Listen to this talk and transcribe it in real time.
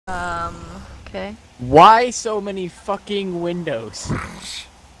Okay. Why so many fucking windows?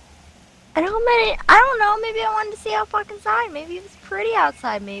 I don't know, maybe I wanted to see outside. Maybe it's pretty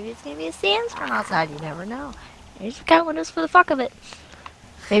outside. Maybe it's gonna be a sandstorm outside. You never know. I just got windows for the fuck of it.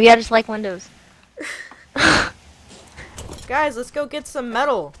 Maybe I just like windows. Guys, let's go get some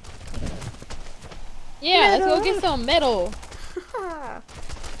metal. Yeah, let's go get some metal.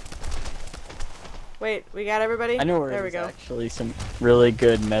 Wait, we got everybody? I know where there we there's go. actually some really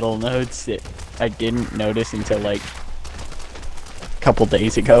good metal nodes that I didn't notice until like a couple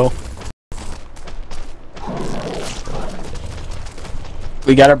days ago.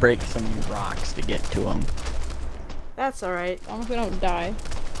 We gotta break some rocks to get to them. That's alright. As long as we don't die.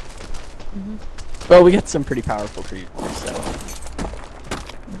 Well, we got some pretty powerful creatures, so.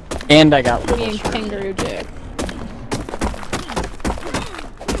 And I got Me little and Kangaroo Jack.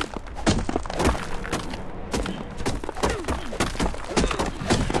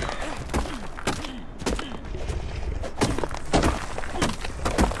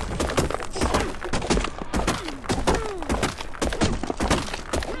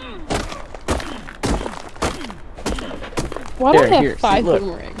 Why do I have 5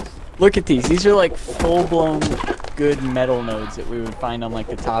 boomerangs? Look at these. These are like full-blown good metal nodes that we would find on like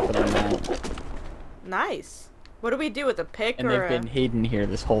the top of the mountain. Nice. What do we do with a pick And or they've been hidden here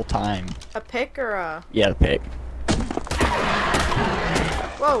this whole time. a pick or a... Yeah, the pick.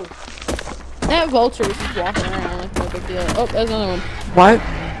 Whoa. That vulture is just walking around like no big deal. Oh, there's another one. Why?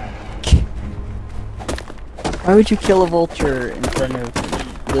 Why would you kill a vulture in front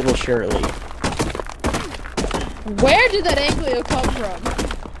of little Shirley? Where did that Anglio come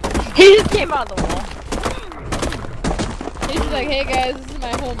from? He just came out of the wall. He's just like, hey guys, this is my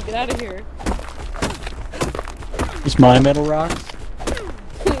home, get out of here. Is my metal rocks?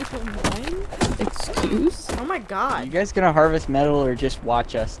 Mine? Excuse? Oh my Are god. you guys gonna harvest metal or just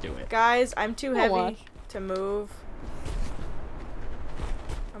watch us do it? Guys, I'm too heavy watch. to move.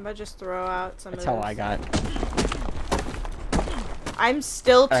 I'm gonna just throw out some That's of how this. I got. I'm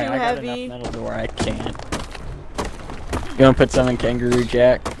still too Alright, I got heavy. enough metal to where I can't. You wanna put some in Kangaroo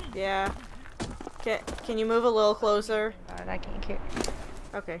Jack? Yeah. Can you move a little closer? God, I can't carry.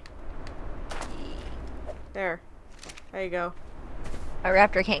 Okay. There. There you go. A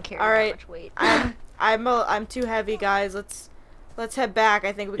raptor can't carry Alright. that much weight. I'm too heavy, guys. Let's head back.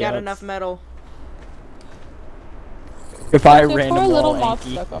 I think we got enough metal. Goodbye, There's a random poor little wall moth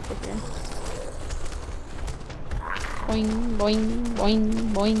Anki. stuck up with here. Boing, boing,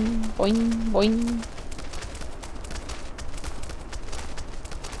 boing, boing, boing, boing.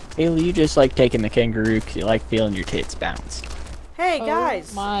 Haley, you just like taking the kangaroo because you like feeling your tits bounce. Hey, Oh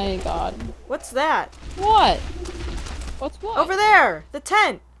guys. my god. What's that? What? What's what? Over there! The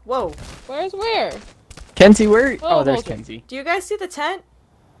tent! Whoa. Where's where? Kenzie, where? Oh, Oh, there's vulture. Kenzie. Do you guys see the tent?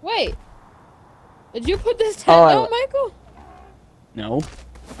 Wait. Did you put this tent Oh, down, Michael? No.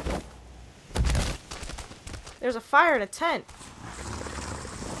 There's a fire in a tent.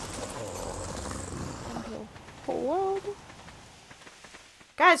 Oh, world.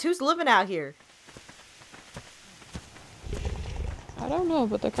 Guys, who's living out here? I don't know,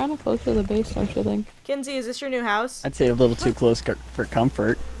 but they're kind of close to the base, don't you think? Kinsey, is this your new house? I'd say a little too close for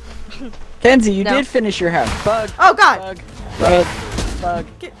comfort. Kenzie, you No. did finish your house. Bug. Oh god! Bug. Bug. Bug.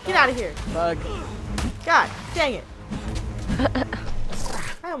 Get out of here. Bug. God, dang it.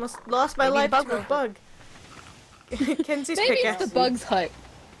 I almost lost my Maybe life bug to a will- bug. Kenzie's Maybe it's pickaxe. the bug's hut.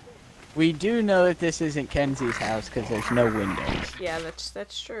 We do know that this isn't Kenzie's house because there's no windows. Yeah,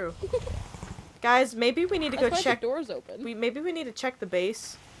 that's true. Guys, maybe we need to That's go why check. the door's open. Maybe we need to check the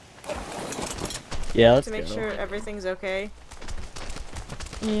base Yeah, let's to make go. sure everything's okay.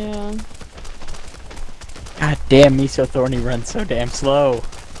 Yeah. God damn, me so thorny runs so damn slow.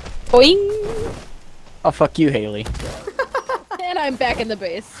 Boing! Oh, fuck you, Haley. And I'm back in the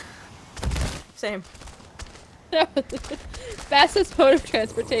base. Same. Fastest mode of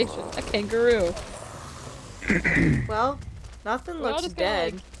transportation, a kangaroo. Well, nothing We're all looks just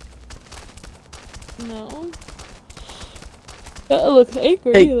gonna, dead. No. That looks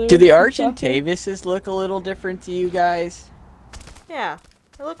angry. Hey, do the Argentavises look a little different to you guys? Yeah,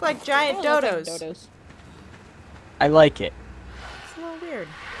 they look like giant Oh, look like dodos. dodos. I like it. It's a little weird.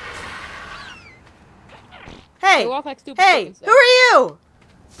 They Hey! walk like stupid Hey! chickens, Who though. are you?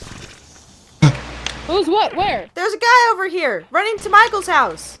 Who's what? Where? There's a guy over here, running to Michael's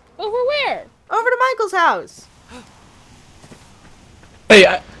house. Over where? Over to Michael's house. Hey,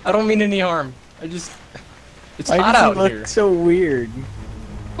 I don't mean any harm. It's Why hot does out it look here. so weird?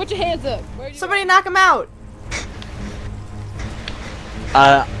 Put your hands up. Where you Somebody knock him out.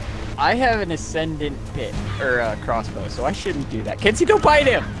 I have an ascendant pit or crossbow, so I shouldn't do that. Kenzie, don't bite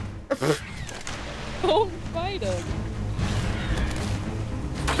him. Don't fight him.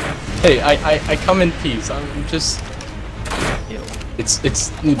 Hey, I come in peace. I'm just. It's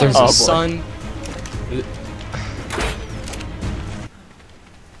there's Oh, a boy. sun.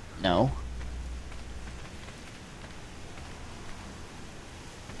 No.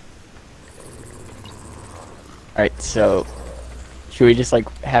 Alright, so should we just like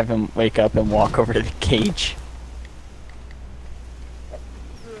have him wake up and walk over to the cage?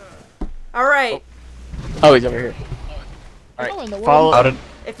 Alright, Oh, he's over here. How in the Alright, world? follow, How did?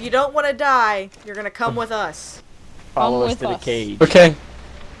 if you don't want to die, you're gonna come with us. follow Come us with to the us. cage. Okay.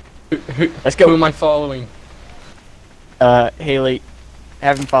 Let's go. Who am I following? Haley,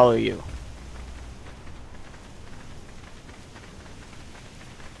 have him follow you.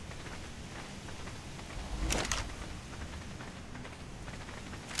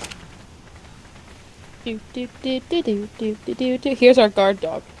 Do. Here's our guard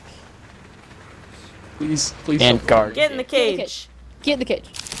dog. Please, please. And don't- guard. Get in the Get in the cage. Get in the cage.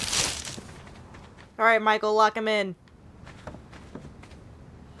 Alright, Michael, lock him in.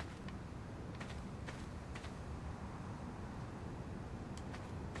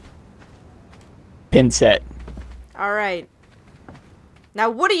 Pin set. Alright. Now,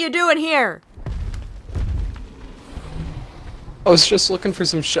 what are you doing here? I was just looking for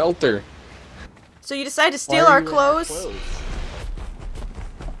some shelter. So you decide to Why steal are our you in clothes?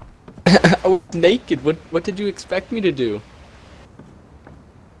 I was naked. What did you expect me to do?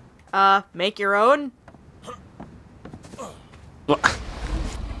 Make your own?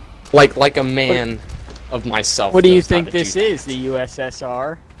 Like a man of myself. What do you knows how think to this do that. is? The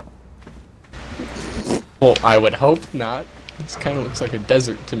USSR? Well, I would hope not. This kind of looks like a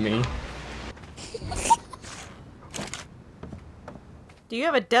desert to me. Do you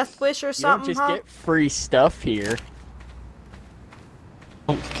have a death wish or You don't something, just huh? get free stuff here.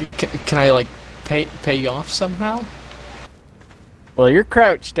 Oh, can I like pay you off somehow? Well, you're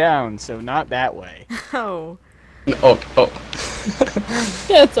crouched down, so not that way. Oh. Oh.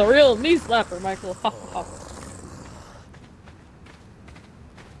 That's a real knee slapper, Michael. Ha, ha, ha.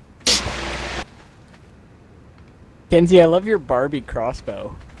 Kenzie, I love your Barbie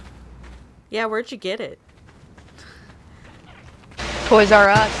crossbow. Yeah, where'd you get it? Toys R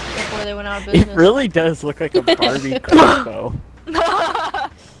Us before they went out of It business. really does look like a Barbie crossbow. Is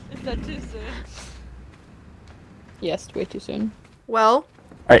that too soon? Yes, way too soon. Well,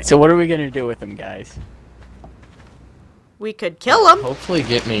 Alright, so what are we gonna do with them, guys? we could kill him. Hopefully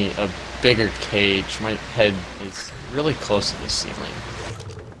get me a bigger cage. My head is really close to the ceiling.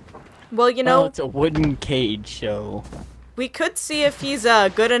 Well, you Well, know, it's a wooden cage, so... we could see if he's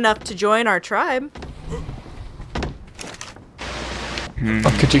good enough to join our tribe.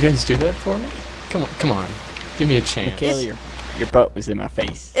 Oh, could you guys do that for me? Come on. Give me a chance. Michaela, your butt was in my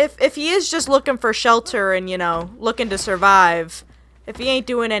face. If he is just looking for shelter and, you know, looking to survive, if he ain't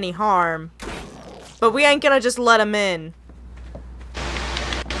doing any harm, but we ain't gonna just let him in.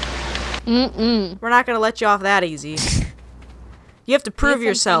 Mm-mm. We're not gonna let you off that easy. You have to prove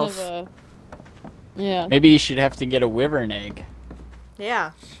Get some kind yourself. of yeah. Maybe you should have to get a wyvern egg.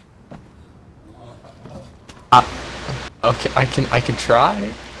 Yeah. Okay, I can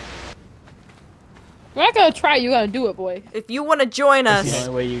try. We're not gonna try. You gotta do it, boy. If you want to join That's the us,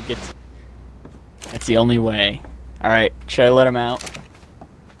 only way you get to... That's the only way. Alright, should I let him out?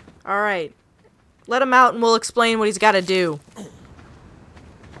 all right. Let him out and we'll explain what he's got to do.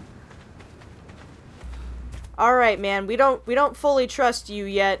 All right, man. We don't fully trust you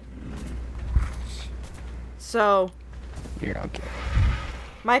yet. So, Here, I'll get...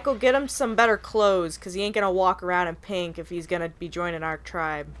 Michael, get him some better clothes, because he ain't going to walk around in pink if he's going to be joining our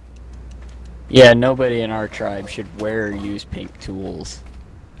tribe. Yeah, nobody in our tribe should wear or use pink tools.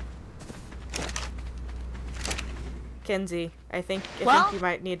 Kenzie, I think Well- you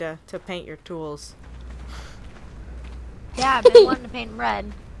might need to paint your tools. Yeah, I've been wanting to paint 'em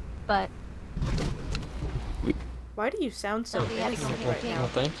red, but Why do you sound so we had to go innocent paint right pink. now? Well,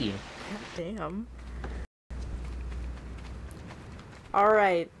 thank you. Damn.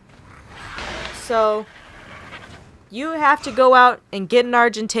 Alright. So, you have to go out and get an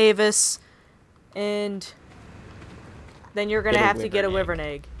Argentavis, and then you're gonna Get a have to get a wyvern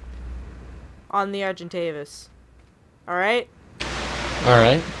wyvern egg on the Argentavis. Alright?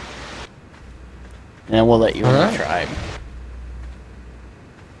 Alright. And then we'll let you in Alright. the tribe.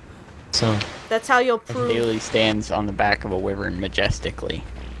 So, That's how you'll And prove. Haley stands on the back of a wyvern majestically.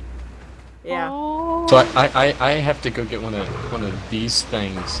 Yeah. Oh. so I have to go get one of these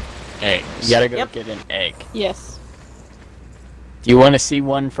things. Eggs. You gotta go Yep. get an egg. Yes. Do you want to see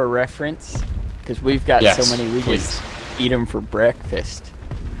one for reference? Because we've got Yes, so many, we please. just eat them for breakfast.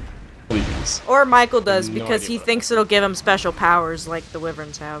 these. Or Michael does No because idea he what thinks it'll give him special powers like the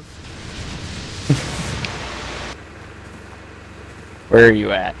wyverns have. Where are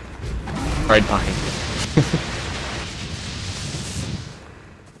you at? Right behind you.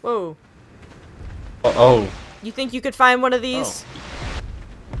 Whoa. Oh. You think you could find one of these?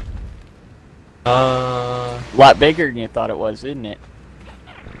 A lot bigger than you thought it was, isn't it?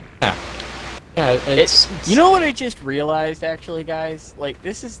 Yeah. Yeah, it's... You know what I just realized, actually, guys? Like,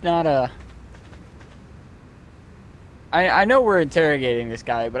 this is not a... I know we're interrogating this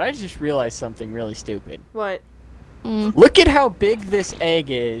guy, but I just realized something really stupid. What? Look at how big this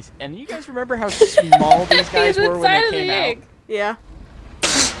egg is, and you guys remember how small these guys He's were when inside they of the came egg. out? Yeah.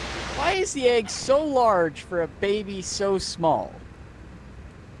 Why is the egg so large for a baby so small?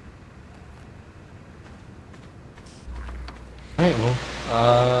 Alright,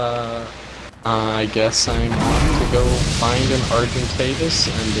 well, I guess I'm on to go find an Argentavis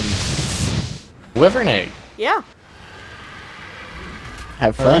and an Wyvern egg. Yeah.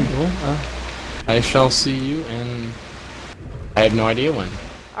 Have fun. Alright, well, I shall see you in... I have no idea when.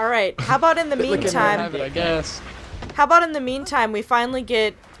 Alright, how about in the Have meantime... it, I guess. How about in the meantime we finally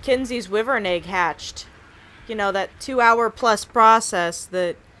get Kinsey's wyvern egg hatched? You know, that 2-hour plus process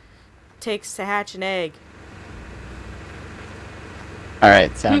that takes to hatch an egg.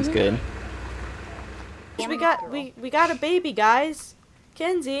 Alright, sounds good. We got a baby, guys.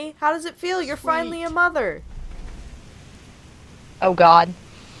 Kinsey, how does it feel? You're finally a mother. Oh God.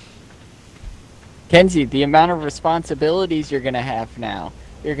 Kenzie, the amount of responsibilities you're gonna have now.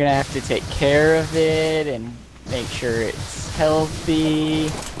 You're gonna have to take care of it and make sure it's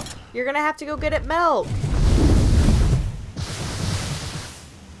healthy. You're gonna have to go get it milk.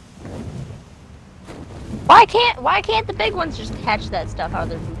 Why can't the big ones just hatch that stuff out of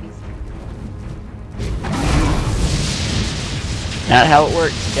their boobies? Not how it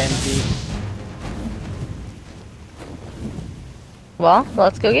works, Kenzie. Well,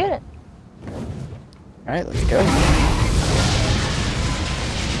 let's go get it. Alright, let's go.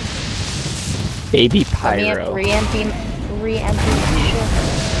 Baby Pyro. Re-empty shit.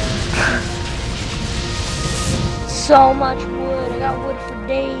 So much wood. I got wood for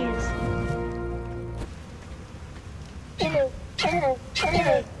days.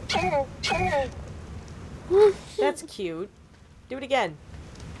 That's cute. Do it again.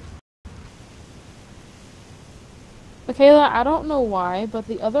 Michaela, I don't know why, but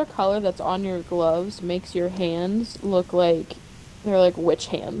the other color that's on your gloves makes your hands look like they're like witch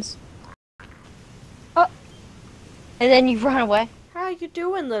hands. Oh. And then you run away. How you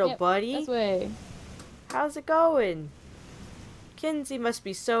doing, little Yep, buddy? This way. How's it going? Kinsey must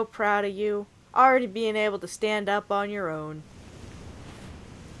be so proud of you. Already being able to stand up on your own.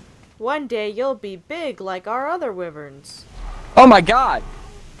 One day you'll be big like our other wyverns. Oh my god!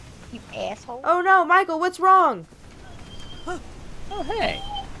 You asshole. Oh no, Michael, what's wrong? Oh hey!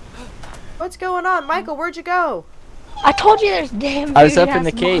 What's going on? Michael, where'd you go? I told you there's damn I was up in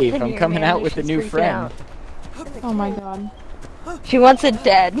big-ass the cave. moth in I'm here, coming man. out with a She's new freaking friend. out. Oh my god. She wants it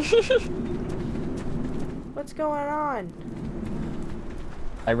dead. What's going on?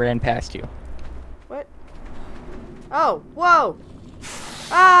 I ran past you. What? Oh, whoa!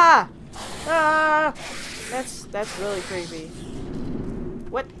 Ah! Ah! That's really creepy.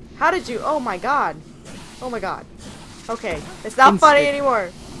 What? How did you? Oh my god! Oh my god! Okay, it's not funny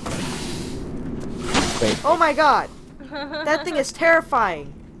anymore. Wait. Oh my god! That thing is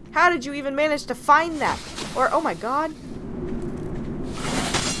terrifying. How did you even manage to find that? Or oh my god!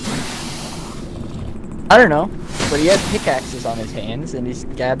 I don't know, but he had pickaxes on his hands and he's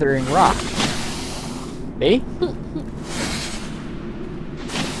gathering rock. See?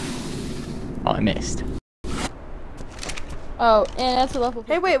 Oh, I missed. Oh, and that's a level.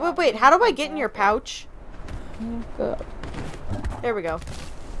 Hey, wait! How do I get in your pouch? Go. There we go.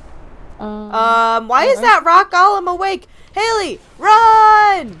 Um, Why is that rock golem awake? Haley,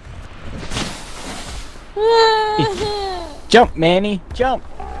 run! Jump, Manny! Jump!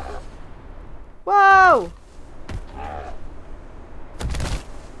 Whoa!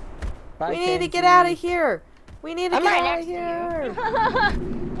 Bye, We need to get Kenzie. out of here. We need to I'm get right out of next to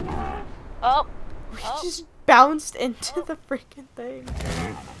here. Oh. We just bounced into the freaking thing.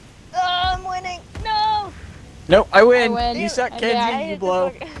 Oh, I'm winning. No. Nope, I win! I win. You suck, I- Kenzie, yeah, I you hit the blow.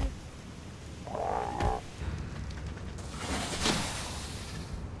 fuck-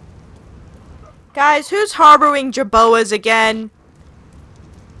 Guys, who's harboring Jaboas again?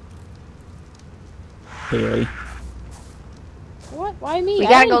 Haley. what? Why me? We I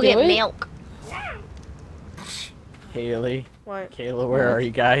gotta didn't go do get it. milk. Haley. What? Kayla, where are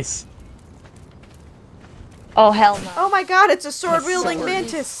you guys? Oh, hell no. Oh my god, it's a sword-wielding Sword.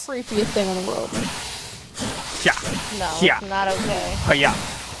 mantis! Creepiest thing in the world. Yeah. No, Yeah. it's not okay. Oh yeah.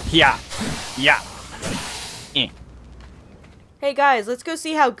 Yeah. Yeah. Hey guys, let's go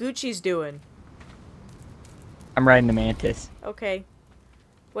see how Gucci's doing. I'm riding the mantis. Okay.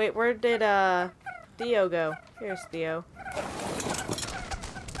 Wait, where did, Theo go? Here's Theo.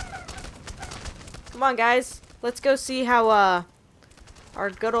 Come on, guys. Let's go see how, our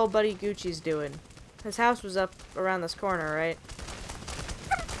good old buddy Gucci's doing. His house was up around this corner, right?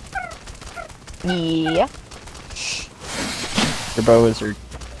 Yeah. The boas are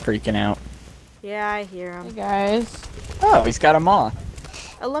freaking out. Yeah, I hear Hey him. guys. Oh, he's got a moth.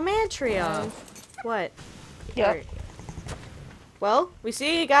 A Lamantria. What? Yep. Alright. Well, we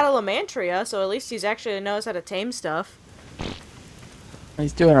see he got a Lamantria, so at least he's actually knows how to tame stuff.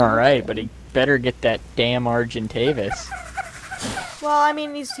 He's doing alright, but he better get that damn Argentavis. Well, I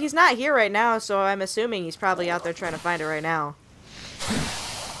mean, he's not here right now, so I'm assuming he's probably out there trying to find it right now.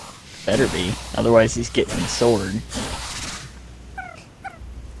 Better be. Otherwise he's getting the sword.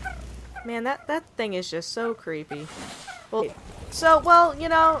 Man, that thing is just so creepy. Well, you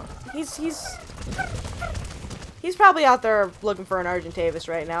know, he's probably out there looking for an Argentavis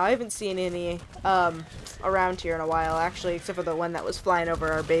right now. I haven't seen any around here in a while, actually, except for the one that was flying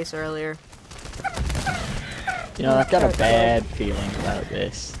over our base earlier. You know, I've got a bad feeling about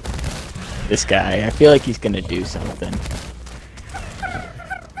this. This guy. I feel like he's gonna do something.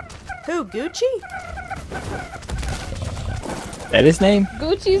 Who, Gucci? That his name?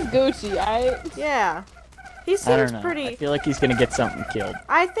 Gucci's Gucci. Yeah. He I seems don't know. I pretty... feel like he's gonna get something killed.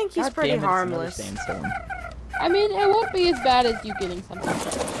 I think he's God pretty damn it, it's another harmless. sandstorm. I mean, it won't be as bad as you getting something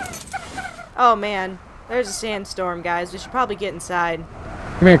killed. Oh, man. There's a sandstorm, guys. We should probably get inside.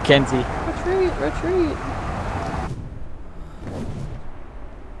 Come here, Kenzie. Retreat, retreat.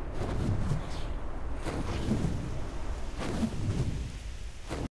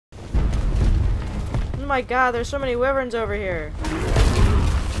 Oh my god, there's so many wyverns over here.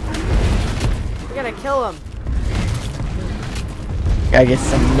 We gotta kill them. Gotta get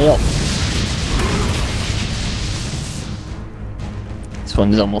some milk. This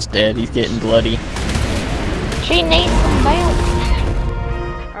one's almost dead. He's getting bloody. She needs some milk.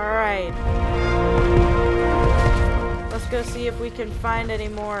 Alright. Let's go see if we can find any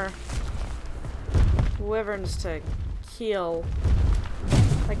more wyverns to kill.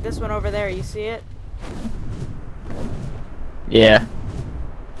 Like this one over there, you see it? Yeah.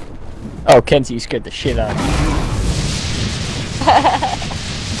 Oh, Kenzie, you scared the shit out of me.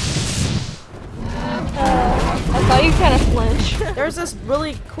 I thought you kind of flinch. There's this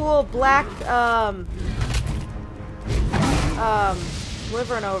really cool black,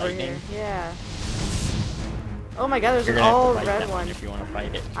 wyvern over Lightning. here. Yeah. Oh my god, there's You're an gonna have all to fight red that one. if you want to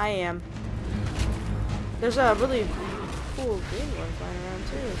fight it. I am. There's a really cool green one flying around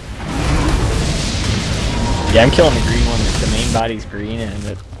too. Yeah, I'm killing the green one. The main body's green, and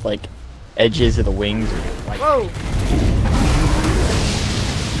the like edges of the wings are white. Whoa!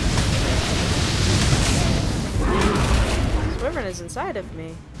 This wyvern is inside of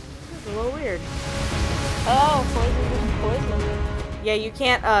me. It's a little weird. Oh, poison. Yeah, you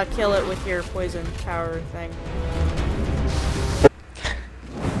can't kill it with your poison power thing.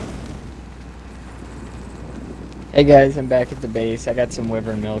 Hey guys, I'm back at the base. I got some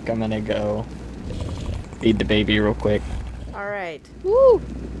wyvern milk. I'm gonna go feed the baby real quick. Alright. Woo!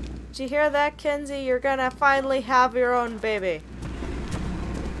 Did you hear that, Kenzie? You're gonna finally have your own baby.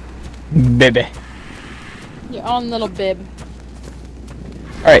 Baby. Your own little bib.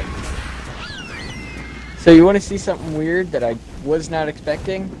 Alright. So you want to see something weird that I was not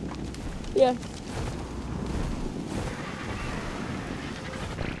expecting? Yeah.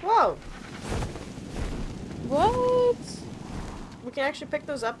 Whoa! What? We can actually pick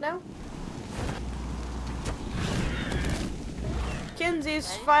those up now?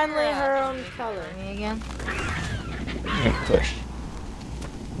 Kenzie's finally her own color. Me again. Push.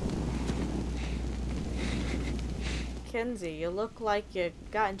 Kenzie, you look like you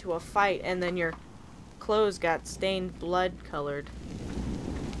got into a fight and then your clothes got stained blood colored.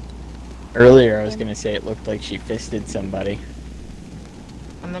 Earlier I was gonna say it looked like she fisted somebody.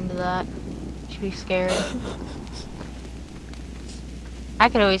 I'm into that. Should be scary. I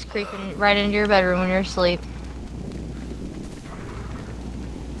could always creep right into your bedroom when you're asleep.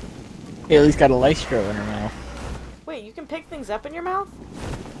 Haley's got a lystro in her mouth. Wait, you can pick things up in your mouth?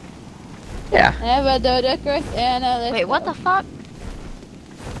 Yeah. Wait, what the fuck?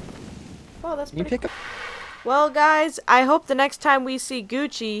 Oh, that's You pretty pick up. Well, guys, I hope the next time we see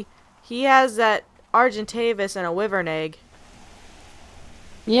Gucci, he has that Argentavis and a wyvern egg.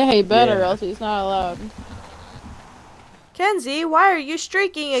 Yeah, he better, Yeah. else he's not allowed. Kenzie, why are you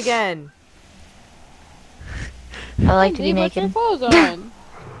streaking again? I like to be Kenzie, put your naked. clothes on.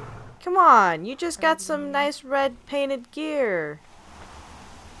 Come on, you just got some nice red painted gear.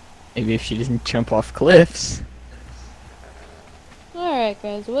 Maybe if she doesn't jump off cliffs. Alright,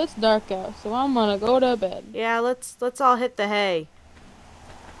 guys. Well, it's dark out, so I'm gonna go to bed. Yeah, let's all hit the hay.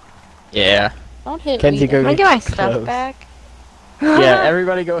 Yeah. Don't hit Kenzie, me. go Can I get my clothes. stuff back? Yeah,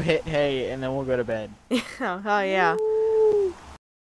 everybody go hit hay and then we'll go to bed. Oh yeah.